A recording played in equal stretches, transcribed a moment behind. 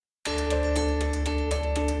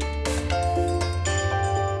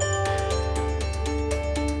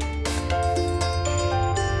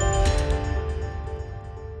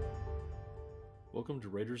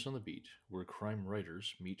Writers on the Beat, where crime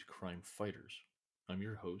writers meet crime fighters. I'm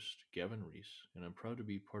your host, Gavin Reese, and I'm proud to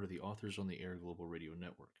be part of the Authors on the Air Global Radio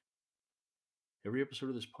Network. Every episode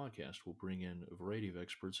of this podcast will bring in a variety of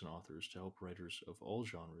experts and authors to help writers of all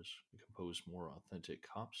genres compose more authentic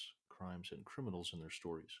cops, crimes, and criminals in their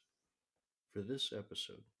stories. For this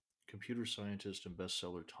episode, computer scientist and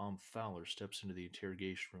bestseller Tom Fowler steps into the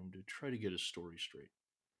interrogation room to try to get his story straight.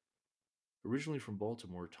 Originally from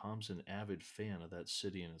Baltimore, Tom's an avid fan of that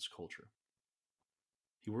city and its culture.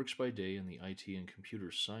 He works by day in the IT and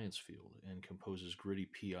computer science field and composes gritty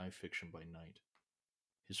PI fiction by night.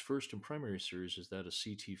 His first and primary series is that of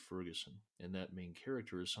C.T. Ferguson, and that main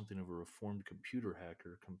character is something of a reformed computer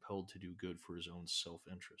hacker compelled to do good for his own self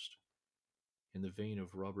interest. In the vein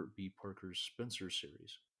of Robert B. Parker's Spencer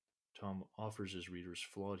series, Tom offers his readers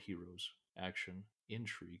flawed heroes, action,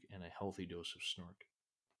 intrigue, and a healthy dose of snark.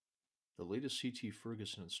 The latest C.T.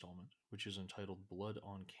 Ferguson installment, which is entitled Blood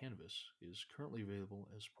on Canvas, is currently available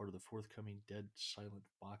as part of the forthcoming Dead Silent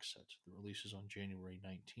box set that releases on January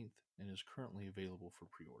 19th and is currently available for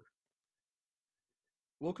pre-order.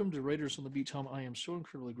 Welcome to Writers on the Beat, Tom. I am so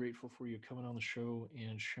incredibly grateful for you coming on the show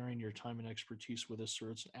and sharing your time and expertise with us,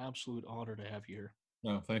 sir. It's an absolute honor to have you here.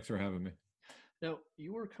 No, thanks for having me. Now,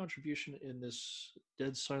 your contribution in this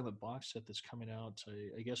Dead Silent box set that's coming out,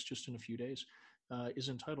 I guess, just in a few days, is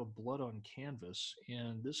entitled Blood on Canvas.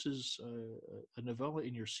 And this is a novella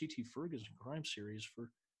in your C.T. Ferguson crime series for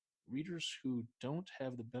readers who don't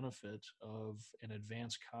have the benefit of an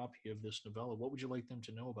advanced copy of this novella. What would you like them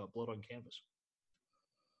to know about Blood on Canvas?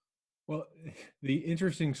 Well, the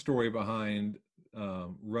interesting story behind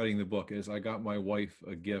writing the book is I got my wife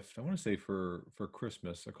a gift, I want to say for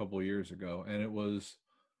Christmas a couple of years ago, and it was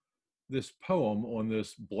this poem on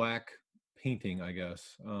this black painting, I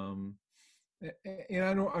guess. And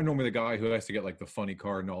I'm normally the guy who has to get like the funny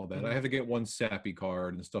card and all that. I have to get one sappy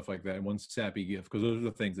card and stuff like that, and one sappy gift, because those are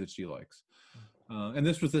the things that she likes. And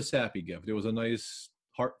this was the sappy gift. It was a nice,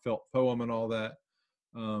 heartfelt poem and all that.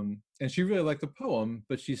 And she really liked the poem,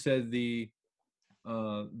 but she said the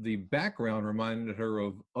background reminded her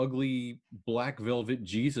of ugly black velvet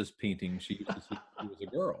Jesus paintings she used to see when she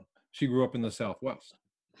was a girl. She grew up in the Southwest.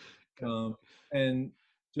 And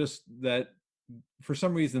just that, for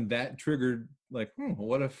some reason, that triggered like,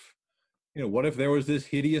 what if there was this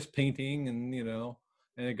hideous painting and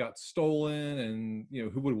it got stolen, and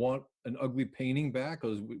who would want an ugly painting back?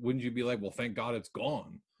 Because wouldn't you be like, well, thank God it's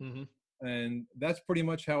gone. Mm-hmm. And that's pretty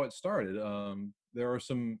much how it started. There are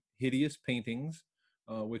some hideous paintings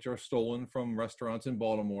which are stolen from restaurants in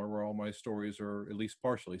Baltimore, where all my stories are at least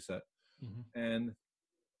partially set. Mm-hmm. And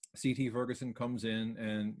C.T. Ferguson comes in,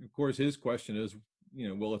 and of course his question is,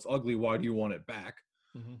 well, it's ugly, why do you want it back?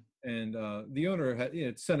 Mm-hmm. And the owner had,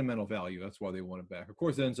 it's sentimental value, that's why they want it back. Of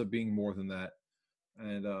course, it ends up being more than that.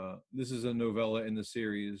 And this is a novella in the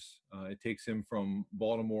series. It takes him from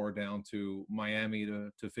Baltimore down to Miami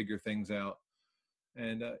to figure things out.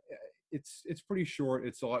 And it's pretty short.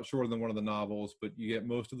 It's a lot shorter than one of the novels, but you get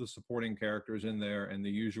most of the supporting characters in there and the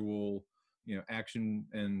usual, action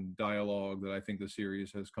and dialogue that I think the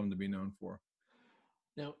series has come to be known for.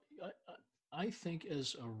 Now, I think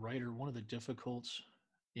as a writer, one of the difficult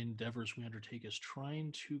endeavors we undertake is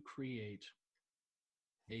trying to create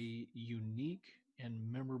a unique and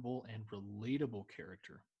memorable and relatable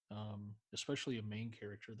character, especially a main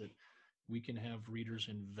character that we can have readers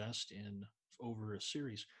invest in over a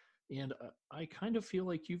series. And I kind of feel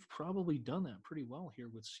like you've probably done that pretty well here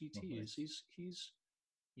with CT. Okay. He's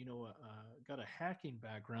got a hacking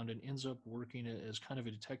background and ends up working as kind of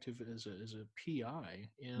a detective, as a PI.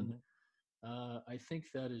 And I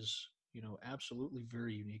think that is, absolutely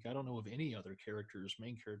very unique. I don't know of any other characters,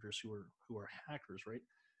 main characters, who are hackers, right?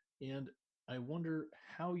 And I wonder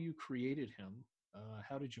how you created him.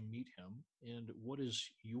 How did you meet him? And what is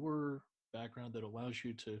your background that allows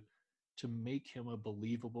you to make him a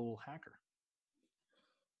believable hacker?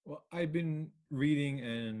 Well, I've been reading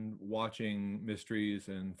and watching mysteries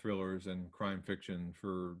and thrillers and crime fiction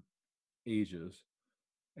for ages.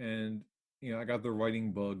 And, I got the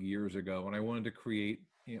writing bug years ago, and I wanted to create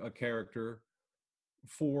a character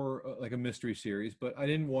for like a mystery series, but I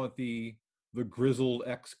didn't want the grizzled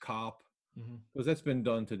ex-cop, because that's been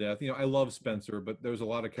done to death. I love Spencer, but there's a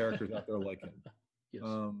lot of characters out there like him. Yes.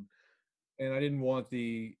 And I didn't want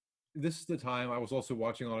this is the time I was also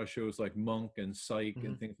watching a lot of shows like Monk and Psych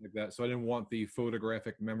and things like that. So I didn't want the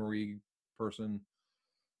photographic memory person.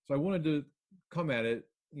 So I wanted to come at it,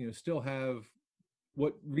 still have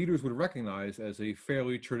what readers would recognize as a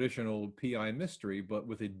fairly traditional PI mystery, but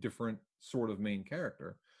with a different sort of main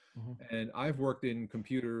character. And I've worked in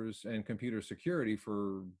computers and computer security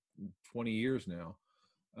for 20 years now.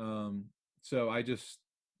 Um, so I just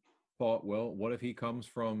thought, well, what if he comes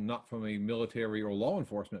from not from a military or law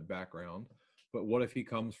enforcement background, but what if he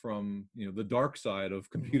comes from, the dark side of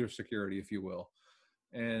Mhm. computer security, if you will?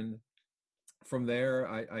 And from there,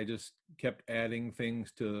 I just kept adding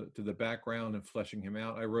things to the background and fleshing him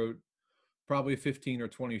out. I wrote probably 15 or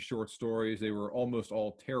 20 short stories. They were almost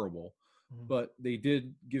all terrible, Mhm. but they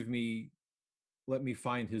did let me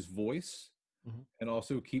find his voice Mhm. and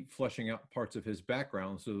also keep fleshing out parts of his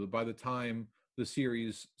background so that by the time the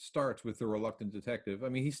series starts with the reluctant detective, I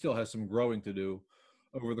mean, he still has some growing to do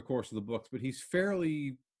over the course of the books, but he's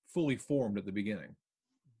fairly fully formed at the beginning.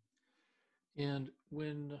 And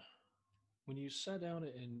when you sat down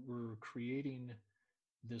and were creating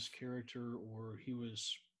this character, or he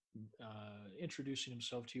was introducing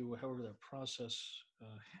himself to you, however that process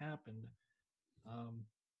happened, um,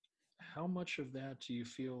 how much of that do you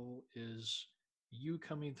feel is you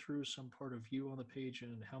coming through some part of you on the page,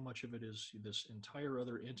 and how much of it is this entire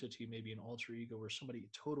other entity, maybe an alter ego or somebody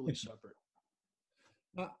totally separate?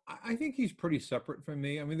 I think he's pretty separate from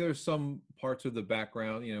me. I mean, there's some parts of the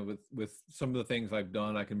background, with some of the things I've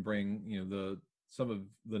done, I can bring, some of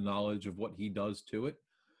the knowledge of what he does to it.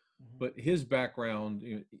 Hmm. But his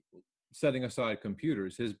background, setting aside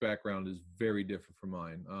computers, his background is very different from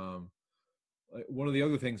mine. One of the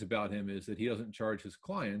other things about him is that he doesn't charge his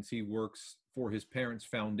clients. He works for his parents'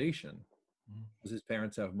 foundation Hmm. because his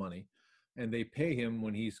parents have money, and they pay him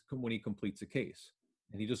when he completes a case.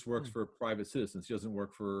 And he just works Hmm. for private citizens. He doesn't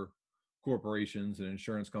work for corporations and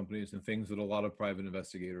insurance companies and things that a lot of private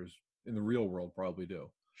investigators in the real world probably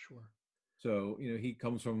do. Sure. So he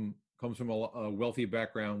comes from a wealthy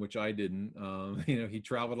background, which I didn't. He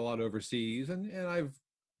traveled a lot overseas, and I've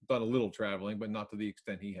done a little traveling, but not to the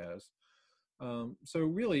extent he has. So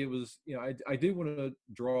really, it was I did want to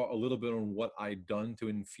draw a little bit on what I'd done to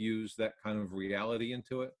infuse that kind of reality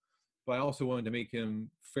into it, but I also wanted to make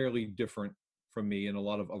him fairly different from me in a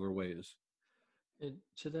lot of other ways. And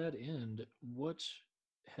to that end, what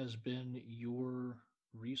has been your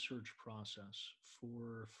research process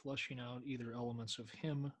for fleshing out either elements of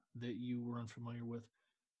him that you were unfamiliar with,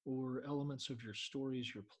 or elements of your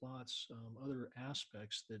stories, your plots, other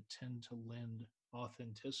aspects that tend to lend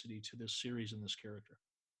authenticity to this series and this character?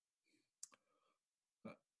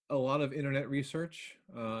 A lot of internet research.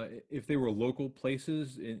 If they were local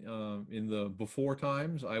places in the before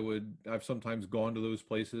times, I've sometimes gone to those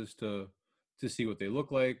places to see what they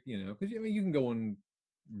look like. Because I mean you can go on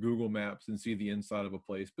Google Maps and see the inside of a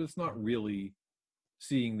place, but it's not Mhm. really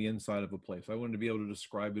seeing the inside of a place. I wanted to be able to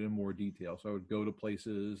describe it in more detail, so I would go to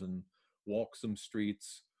places and walk some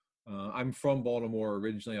streets. I'm from Baltimore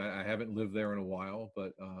originally. I haven't lived there in a while,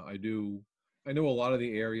 but I do. I know a lot of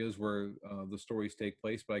the areas where the stories take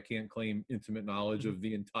place, but I can't claim intimate knowledge Mhm. of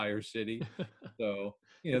the entire city. So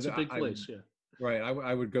It's a big I would place, yeah. right.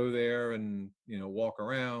 I would go there and walk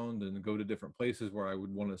around and go to different places where I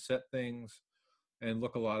would want to set things and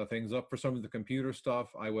look a lot of things up. For some of the computer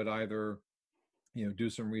stuff, I would either do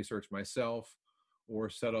some research myself or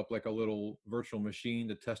set up like a little virtual machine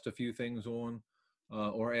to test a few things on,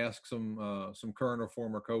 or ask some current or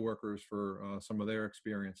former coworkers for some of their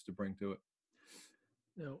experience to bring to it.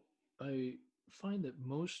 Now, I find that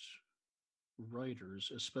most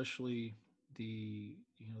writers, especially the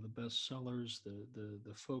bestsellers,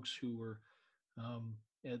 the folks who were um,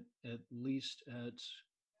 at least at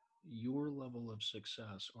your level of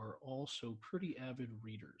success, are also pretty avid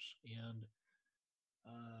readers. And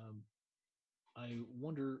um, I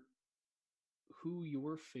wonder who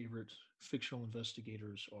your favorite fictional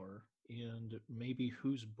investigators are, and maybe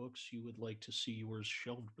whose books you would like to see yours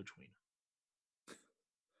shelved between.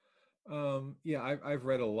 Yeah, I've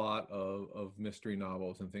read a lot of mystery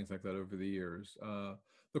novels and things like that over the years.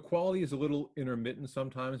 The quality is a little intermittent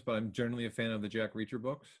sometimes, but I'm generally a fan of the Jack Reacher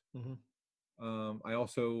books. Hmm. I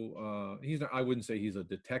also he's not, I wouldn't say he's a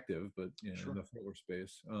detective, but in Sure. the thriller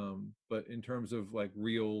space. But in terms of like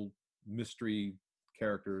real mystery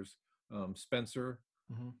characters, Spencer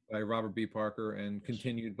Hmm. by Robert B. Parker and Yes.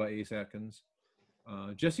 continued by Ace Atkins.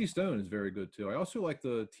 Jesse Stone is very good too. I also like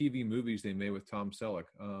the TV movies they made with Tom Selleck,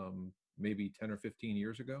 maybe 10 or 15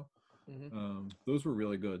 years ago. Hmm. Those were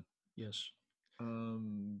really good. Yes.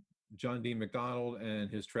 Um, John D. McDonald and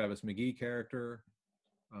his Travis McGee character,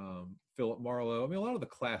 Philip Marlowe. I mean, a lot of the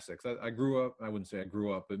classics. I grew up, I wouldn't say I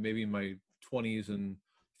grew up, but maybe in my 20s and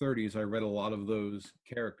 30s, I read a lot of those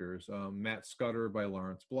characters. Matt Scudder by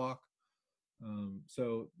Lawrence Block.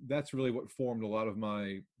 So that's really what formed a lot of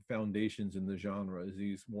my foundations in the genre is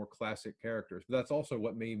these more classic characters. But that's also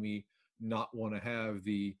what made me not want to have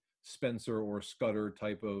the Spencer or Scudder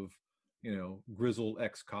type of grizzled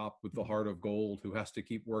ex-cop with the heart of gold who has to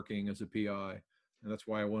keep working as a PI. And that's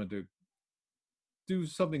why I wanted to do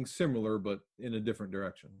something similar, but in a different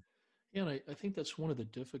direction. Yeah, and I think that's one of the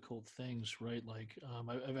difficult things, right? Like,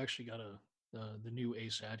 I've actually got the new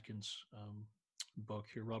Ace Atkins book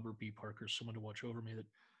here, Robert B. Parker, Someone to Watch Over Me, that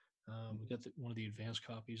we got one of the advanced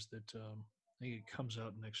copies that I think it comes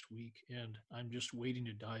out next week, and I'm just waiting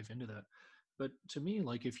to dive into that. But to me,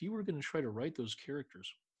 like, if you were going to try to write those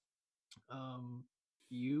characters,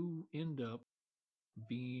 you end up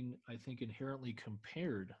being, I think, inherently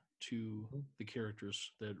compared to the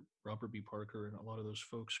characters that Robert B. Parker and a lot of those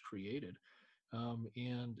folks created.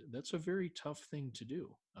 And that's a very tough thing to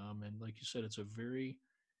do. And like you said, it's a very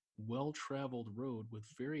well traveled road with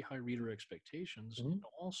very high reader expectations. Mm-hmm. And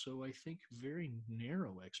also, I think, very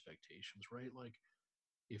narrow expectations, right? Like,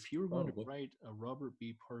 if you were going to Probably. write a Robert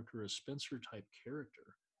B. Parker, a Spencer type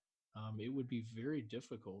character, it would be very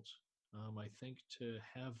difficult, I think, to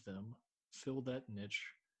have them fill that niche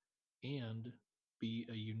and be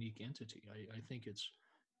a unique entity. I think it's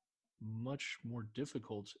much more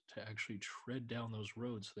difficult to actually tread down those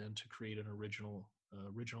roads than to create an original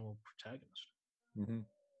protagonist. Mm-hmm.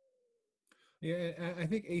 Yeah, I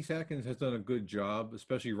think Ace Atkins has done a good job,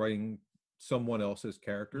 especially writing someone else's Mm-hmm.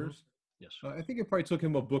 characters. Yes. I think it probably took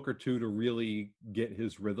him a book or two to really get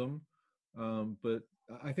his rhythm, but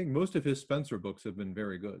I think most of his Spencer books have been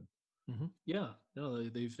very good. Mm-hmm. Yeah, no,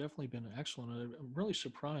 they've definitely been excellent. I'm really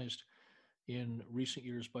surprised in recent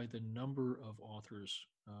years by the number of authors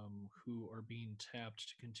who are being tapped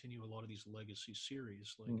to continue a lot of these legacy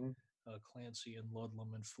series, like Mm-hmm. Clancy and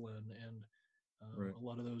Ludlum and Flynn, and Right. a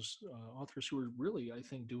lot of those authors who are really, I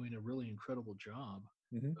think, doing a really incredible job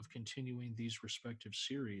Mm-hmm. of continuing these respective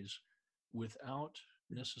series without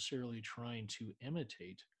necessarily trying to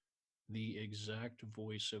imitate the exact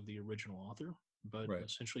voice of the original author, but Right.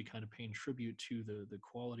 essentially kind of paying tribute to the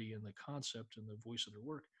quality and the concept and the voice of their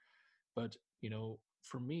work. But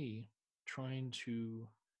for me, trying to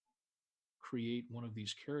create one of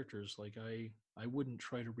these characters, like I wouldn't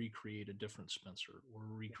try to recreate a different Spencer or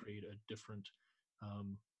recreate a different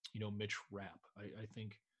Mitch Rapp. I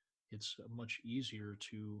think it's much easier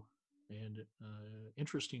to and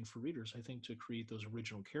interesting for readers, I think, to create those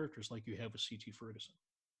original characters like you have with C.T. Ferguson.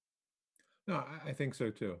 No, I think so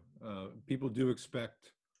too. People do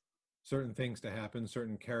expect certain things to happen,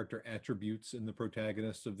 certain character attributes in the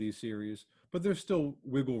protagonists of these series, but there's still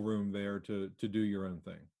wiggle room there to do your own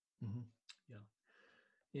thing. Mm-hmm.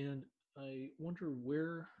 Yeah. And I wonder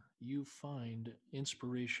where you find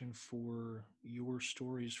inspiration for your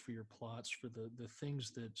stories, for your plots, for the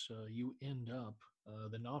things that you end up,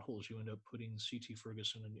 the knotholes you end up putting C.T.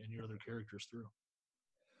 Ferguson and your other characters through.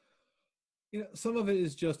 Some of it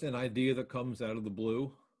is just an idea that comes out of the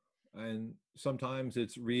blue. And sometimes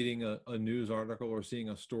it's reading a news article or seeing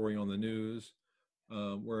a story on the news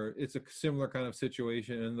where it's a similar kind of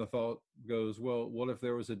situation. And the thought goes, well, what if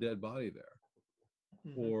there was a dead body there?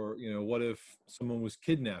 Mm-hmm. Or, what if someone was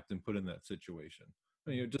kidnapped and put in that situation?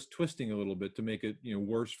 Just twisting a little bit to make it,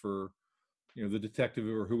 worse for, the detective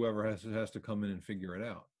or whoever has to come in and figure it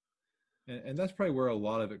out. And that's probably where a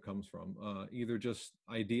lot of it comes from. Either just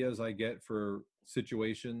ideas I get for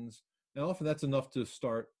situations, and often that's enough to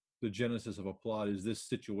start the genesis of a plot is this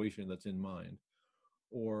situation that's in mind,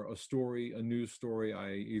 or a story, a news story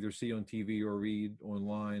I either see on TV or read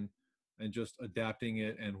online, and just adapting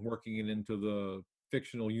it and working it into the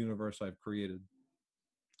fictional universe I've created.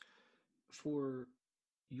 For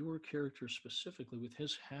your character specifically, with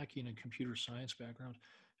his hacking and computer science background,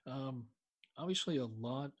 obviously a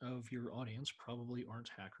lot of your audience probably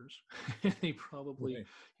aren't hackers. They probably, Right.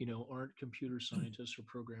 Aren't computer scientists or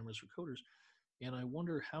programmers or coders. And I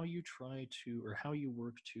wonder how you try to, or how you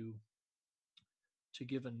work to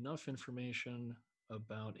give enough information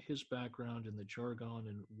about his background and the jargon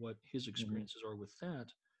and what his experiences are with that,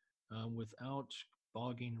 without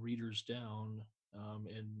bogging readers down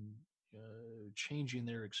and changing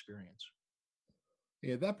their experience.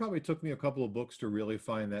 Yeah, that probably took me a couple of books to really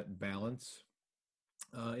find that balance.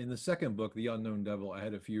 In the second book, The Unknown Devil, I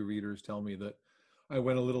had a few readers tell me that I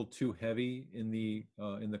went a little too heavy in the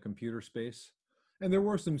computer space, and there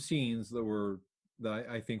were some scenes that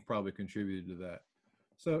I think probably contributed to that.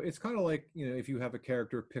 So it's kind of like, if you have a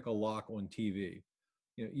character pick a lock on TV.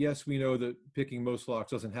 Yes, we know that picking most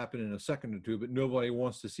locks doesn't happen in a second or two, but nobody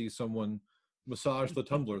wants to see someone massage the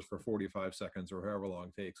tumblers for 45 seconds or however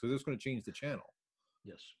long it takes. So that's going to change the channel.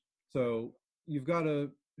 Yes. So you've got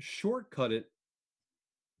to shortcut it,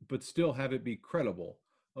 but still have it be credible.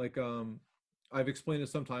 Like I've explained it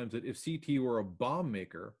sometimes that if CT were a bomb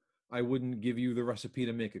maker, I wouldn't give you the recipe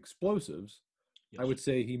to make explosives. I Yes. would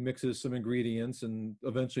say he mixes some ingredients and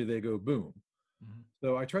eventually they go boom. Hmm.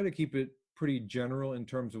 So I try to keep it pretty general in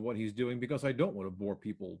terms of what he's doing because I don't want to bore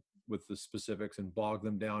people with the specifics and bog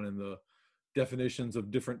them down in the definitions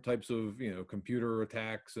of different types of, computer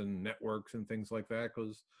attacks and networks and things like that.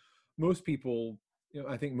 Because most people,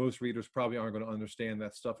 I think most readers probably aren't going to understand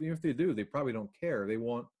that stuff. Even if they do, they probably don't care. They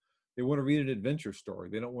want to read an adventure story.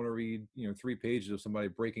 They don't want to read, 3 pages of somebody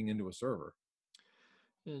breaking into a server.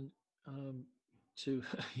 And to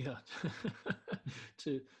yeah,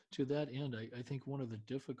 to to that end, I think one of the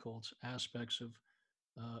difficult aspects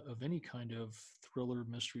of any kind of thriller,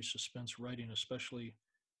 mystery, suspense writing, especially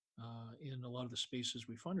in a lot of the spaces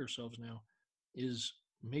we find ourselves now, is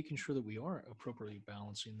making sure that we are appropriately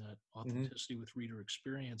balancing that Hmm. authenticity with reader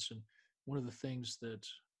experience. And one of the things that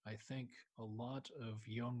I think a lot of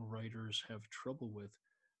young writers have trouble with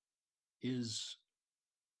is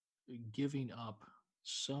giving up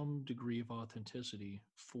some degree of authenticity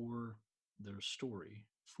for their story,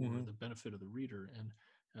 for Hmm. the benefit of the reader. And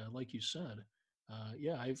like you said,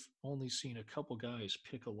 yeah, I've only seen a couple guys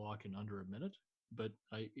pick a lock in under a minute, but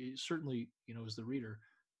certainly, as the reader,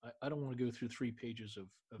 I don't want to go through 3 pages of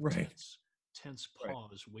Right. tense Right.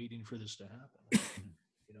 pause waiting for this to happen.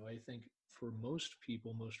 And, I think for most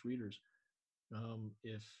people, most readers,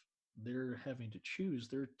 if they're having to choose,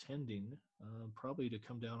 they're tending probably to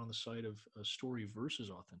come down on the side of a story versus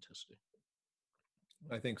authenticity.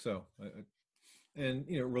 I think so. And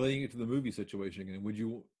relating it to the movie situation again, would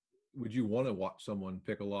you want to watch someone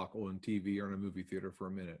pick a lock on TV or in a movie theater for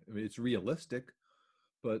a minute? I mean, it's realistic,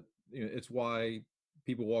 but it's why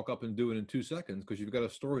people walk up and do it in 2 seconds because you've got a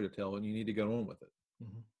story to tell and you need to get on with it.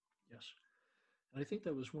 Hmm. Yes, and I think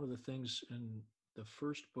that was one of the things in the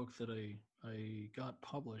first book that I got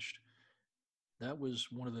published. That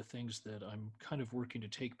was one of the things that I'm kind of working to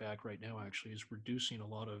take back right now. Actually, is reducing a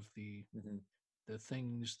lot of Hmm. the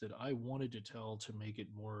things that I wanted to tell to make it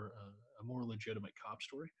more a more legitimate cop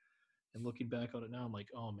story. And looking back on it now, I'm like,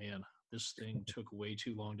 oh man, this thing took way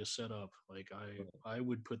too long to set up. Like I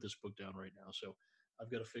would put this book down right now. So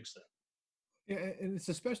I've got to fix that. Yeah, and it's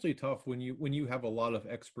especially tough when you have a lot of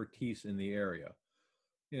expertise in the area.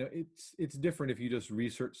 It's different if you just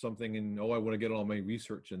research something and I want to get all my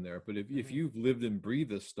research in there. But if Hmm. you've lived and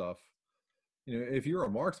breathed this stuff, if you're a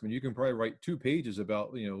marksman, you can probably write 2 pages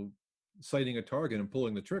about sighting a target and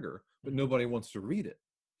pulling the trigger, but Hmm. nobody wants to read it.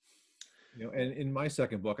 And in my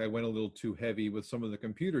second book, I went a little too heavy with some of the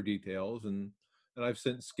computer details, and I've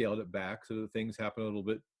since scaled it back so that things happen a little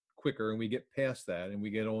bit quicker, and we get past that, and we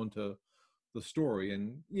get on to the story.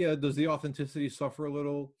 And yeah, does the authenticity suffer a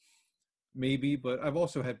little? Maybe, but I've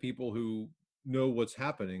also had people who know what's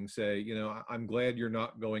happening say, I'm glad you're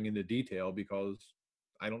not going into detail because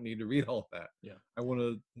I don't need to read all that. Yeah. I want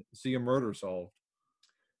to see a murder solved.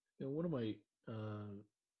 One of my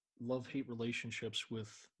love hate relationships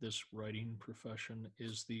with this writing profession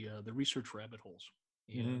is the research rabbit holes.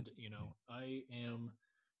 Hmm. And I am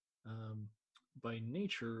um, by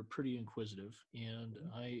nature pretty inquisitive, and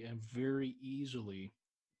I am very easily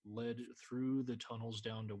led through the tunnels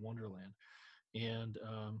down to Wonderland. And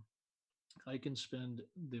I can spend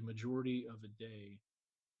the majority of a day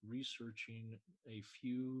researching a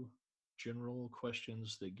few general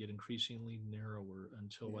questions that get increasingly narrower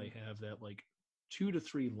until I have that like 2 to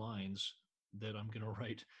 3 lines that I'm going to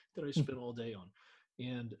write that I spend all day on.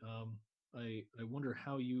 And I wonder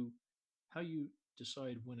how you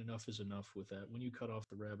decide when enough is enough with that, when you cut off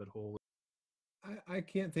the rabbit hole. I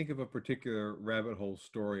can't think of a particular rabbit hole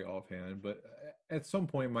story offhand, but at some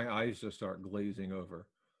point my eyes just start glazing over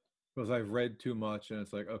because I've read too much and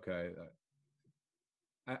it's like, okay,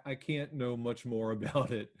 I can't know much more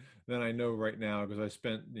about it than I know right now because I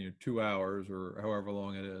spent 2 hours or however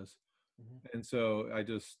long it is. Mhm. And so I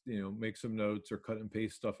just make some notes or cut and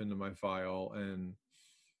paste stuff into my file and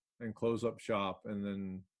close up shop, and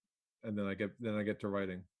then I get to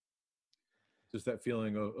writing. Just that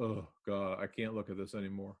feeling of, oh god, I can't look at this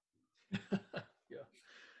anymore. Yeah.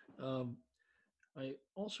 Um, I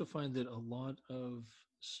also find that a lot of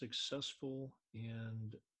successful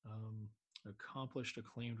and accomplished,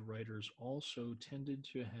 acclaimed writers also tended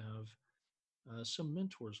to have some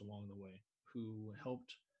mentors along the way who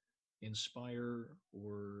helped inspire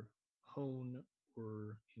or hone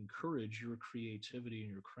or encourage your creativity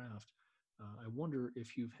and your craft. I wonder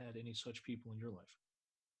if you've had any such people in your life.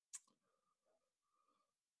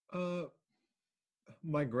 uh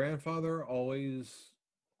my grandfather always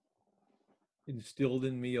instilled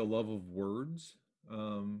in me a love of words.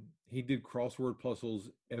 He did crossword puzzles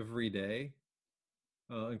every day,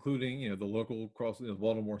 including the local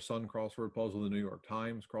Baltimore Sun crossword puzzle, the New York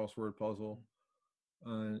Times crossword puzzle,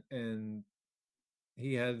 and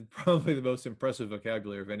he had probably the most impressive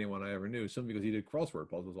vocabulary of anyone I ever knew, simply because he did crossword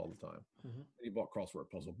puzzles all the time. Hmm. He bought crossword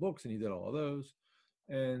puzzle books and he did all of those.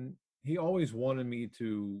 And he always wanted me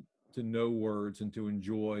to know words and to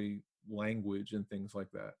enjoy language and things like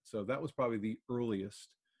that. So that was probably the earliest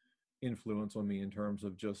influence on me in terms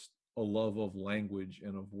of just a love of language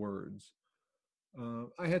and of words.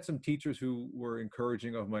 I had some teachers who were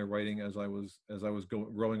encouraging of my writing as I was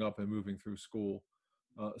growing up and moving through school.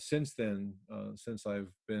 Since then, since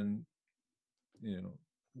I've been,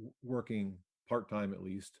 working part time at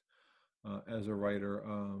least as a writer,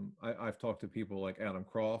 I've talked to people like Adam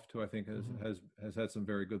Croft, who I think has Hmm. has had some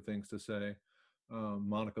very good things to say.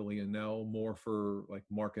 Monica Leonell, more for like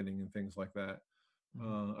marketing and things like that.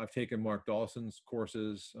 Hmm. I've taken Mark Dawson's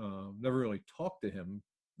courses. Never really talked to him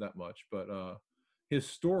that much, but his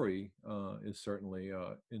story is certainly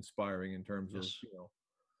inspiring in terms of Yes.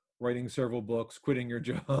 writing several books, quitting your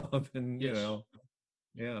job, and Yes.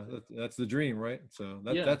 Yeah. yeah, that's the dream, right? So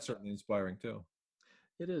Yeah. that's certainly inspiring too.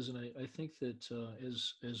 It is, and I think that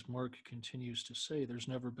as Mark continues to say, there's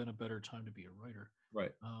never been a better time to be a writer.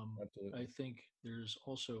 Right, I absolutely. think there's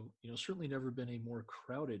also, certainly never been a more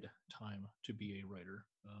crowded time to be a writer.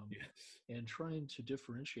 Yes. And trying to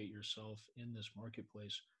differentiate yourself in this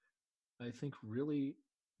marketplace, I think really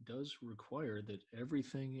does require that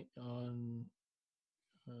everything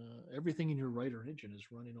in your writer engine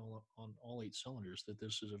is running all on all eight cylinders. That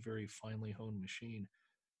this is a very finely honed machine,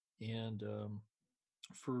 and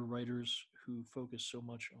for writers who focus so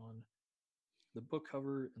much on the book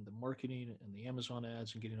cover and the marketing and the Amazon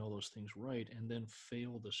ads and getting all those things right, and then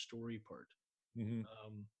fail the story part. Hmm.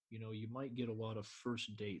 You might get a lot of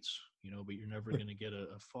first dates, but you're never going to get a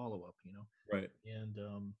follow up, Right. And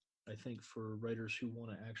I think for writers who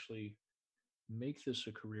want to actually make this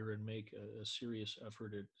a career and make a serious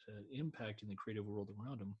effort at impacting the creative world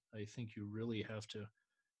around them, I think you really have to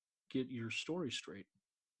get your story straight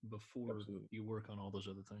before Absolutely. you work on all those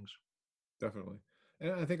other things. Definitely.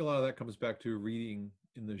 And I think a lot of that comes back to reading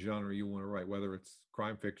in the genre you want to write, whether it's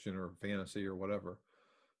crime fiction or fantasy or whatever.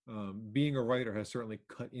 Being a writer has certainly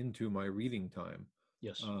cut into my reading time.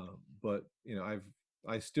 Yes. But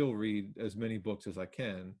I still read as many books as I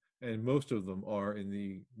can, and most of them are in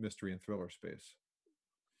the mystery and thriller space.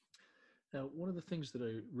 Now, one of the things that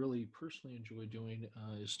I really personally enjoy doing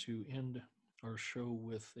is to end our show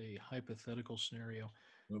with a hypothetical scenario,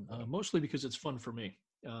 Oh boy. mostly because it's fun for me.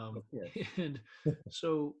 Um, Of course. and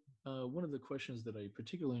so, one of the questions that I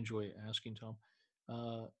particularly enjoy asking, Tom,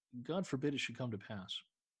 uh, God forbid it should come to pass,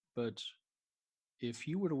 but if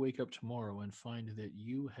you were to wake up tomorrow and find that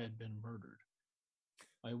you had been murdered,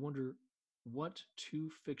 I wonder what two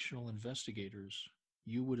fictional investigators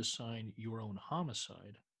you would assign your own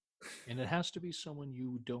homicide, and it has to be someone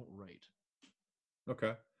you don't write.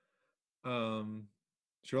 Okay. Um,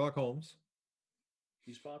 Sherlock Holmes,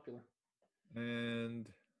 He's popular. and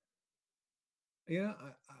yeah,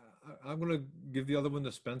 I'm going to give the other one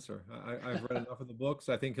to Spencer. I've read enough of the books.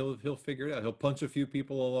 I think he'll figure it out. He'll punch a few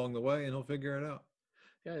people along the way, and he'll figure it out.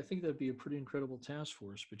 Yeah, I think that'd be a pretty incredible task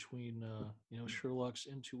force between Sherlock's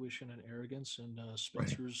intuition and arrogance and Right.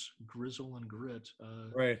 Spencer's grizzle and grit.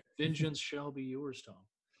 Right. Vengeance shall be yours,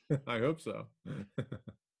 Tom. I hope so.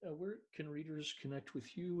 Where can readers connect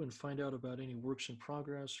with you and find out about any works in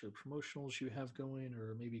progress or promotionals you have going,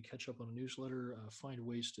 or maybe catch up on a newsletter? Find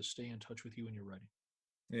ways to stay in touch with you in your writing.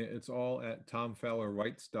 It's all at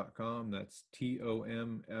tomfowlerwrites.com. That's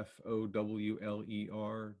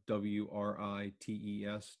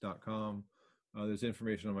TOMFOWLERWRITES.com. There's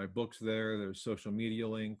information on my books there. There's social media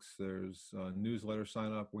links. There's newsletter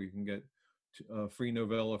sign up where you can get a free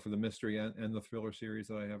novella for the mystery and the thriller series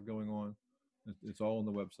that I have going on. It's all on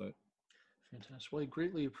the website. Fantastic. Well, I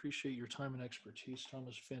greatly appreciate your time and expertise, Tom.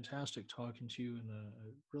 It's fantastic talking to you, and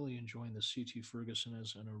really enjoying the C.T. Ferguson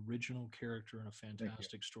as an original character and a Thank you.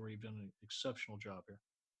 fantastic story. You've done an exceptional job here.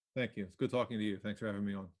 Thank you. It's good talking to you. Thanks for having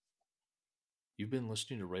me on. You've been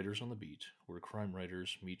listening to Writers on the Beat, where crime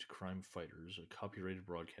writers meet crime fighters, a copyrighted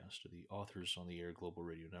broadcast of the Authors on the Air Global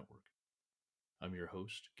Radio Network. I'm your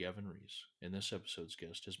host, Gavin Reese, and this episode's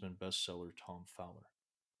guest has been bestseller Tom Fowler.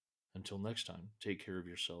 Until next time, take care of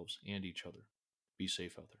yourselves and each other. Be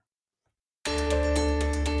safe out there.